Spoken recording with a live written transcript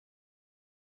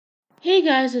Hey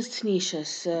guys, it's Tanisha.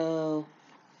 So,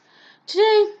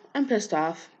 today I'm pissed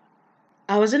off.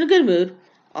 I was in a good mood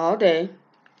all day.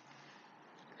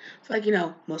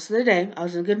 Most of the day I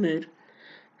was in a good mood.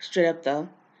 Straight up though.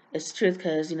 It's the truth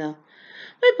because, my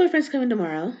boyfriend's coming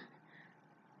tomorrow.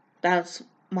 That's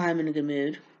why I'm in a good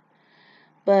mood.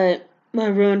 But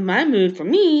what ruined my mood for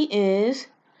me is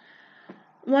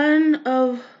one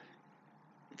of,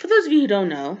 for those of you who don't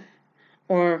know,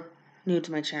 or new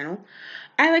to my channel,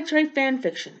 I like to write fan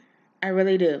fiction. I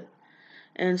really do.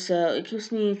 And so it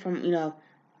keeps me from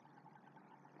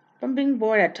being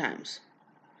bored at times.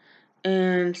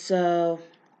 And so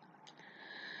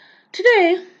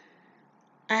today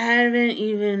I haven't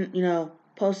even,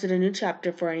 posted a new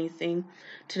chapter for anything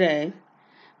today.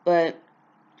 But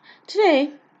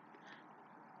today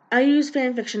I use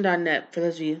fanfiction.net for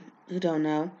those of you who don't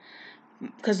know,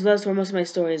 because that's where most of my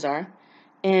stories are.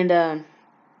 And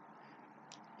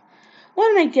one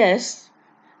of my guests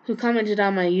who commented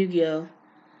on my Yu-Gi-Oh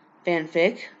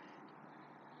fanfic,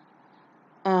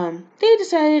 they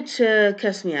decided to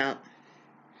cuss me out.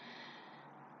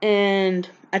 And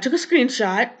I took a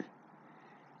screenshot.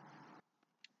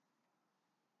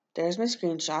 There's my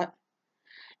screenshot.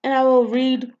 And I will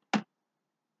read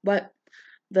what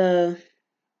the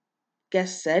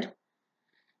guest said.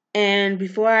 And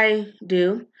before I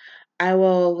do, I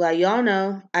will let y'all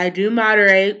know I do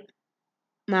moderate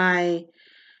my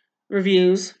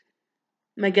reviews,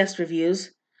 my guest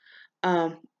reviews.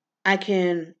 I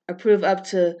can approve up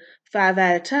to 5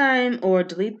 at a time or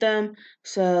delete them.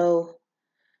 So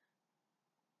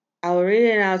I will read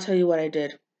it and I'll tell you what I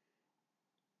did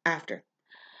after.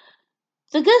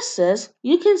 The guest says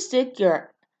you can stick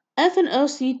your F and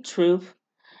OC troop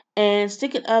and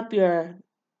stick it up your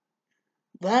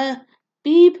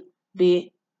beep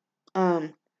beep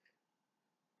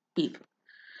beep.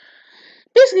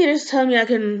 Basically, they're just telling me I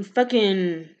can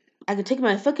take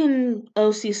my fucking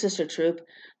OC sister troop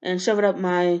and shove it up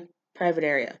my private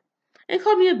area. And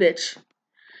called me a bitch.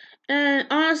 And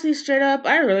honestly, straight up,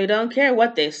 I really don't care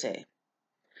what they say.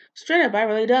 Straight up, I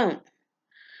really don't.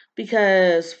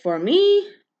 Because for me,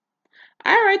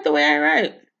 I write the way I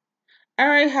write. I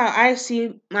write how I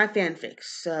see my fanfics.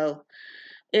 So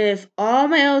if all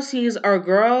my OCs are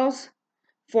girls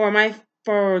for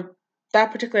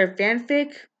that particular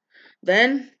fanfic,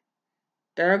 then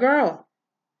they're a girl.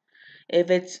 If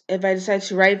I decide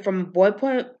to write from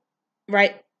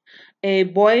write a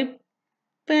boy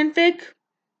fanfic,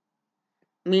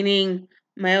 meaning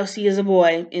my OC is a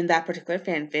boy in that particular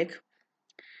fanfic,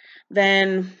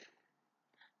 then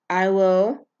I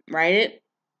will write it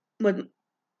with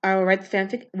I will write the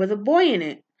fanfic with a boy in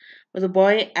it, with a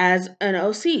boy as an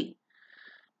OC.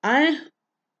 I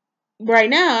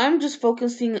right now I'm just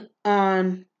focusing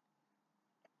on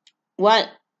what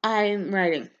I'm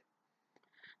writing.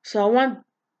 So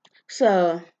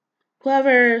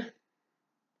whoever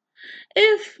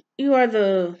if you are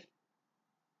the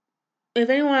if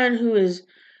anyone who is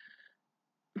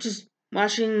just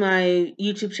watching my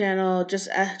YouTube channel just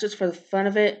for the fun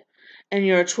of it, and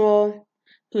you're a troll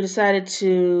who decided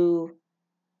to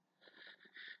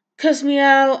cuss me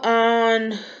out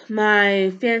on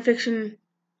my fanfiction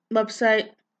website,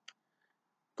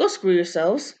 go screw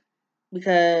yourselves.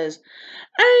 Because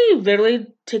I literally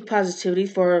take positivity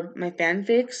for my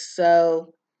fanfics,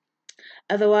 so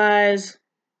otherwise.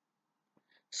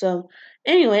 So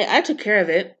anyway, I took care of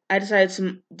it. I decided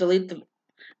to delete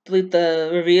the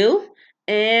review,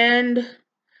 and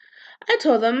I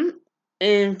told them,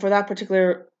 and for that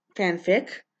particular fanfic,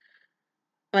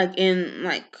 in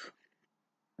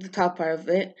the top part of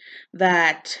it,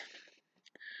 that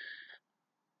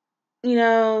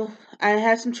I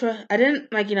had some choice. I didn't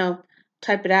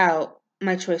type it out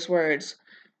my choice words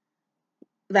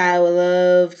that I would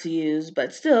love to use,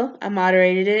 but still I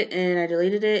moderated it and I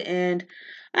deleted it, and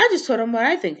I just told them what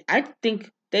I think. I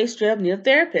think they straight up need a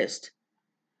therapist,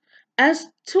 as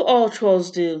to all trolls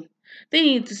do. They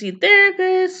need to see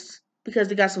therapists because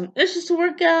they got some issues to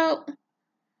work out.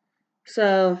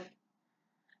 So,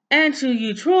 and to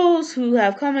you trolls who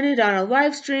have commented on a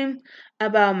live stream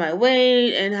about my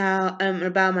weight and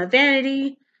about my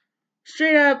vanity,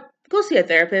 straight up, go see a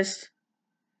therapist.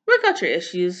 Work out your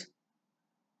issues.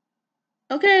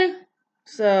 Okay?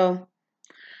 So,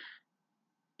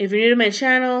 if you're new to my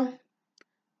channel,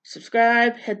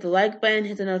 subscribe, hit the like button,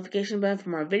 hit the notification button for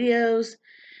more videos,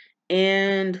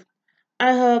 and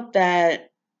I hope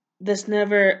that this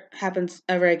never happens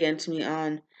ever again to me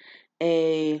on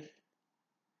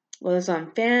whether it's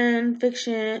on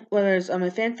whether it's on my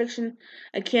fan fiction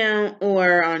account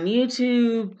or on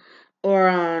YouTube or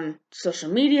on social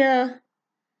media.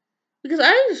 Because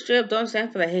I straight up don't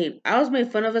stand for the hate. I was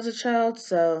made fun of as a child,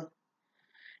 so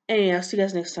anyway, I'll see you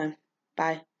guys next time.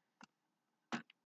 Bye.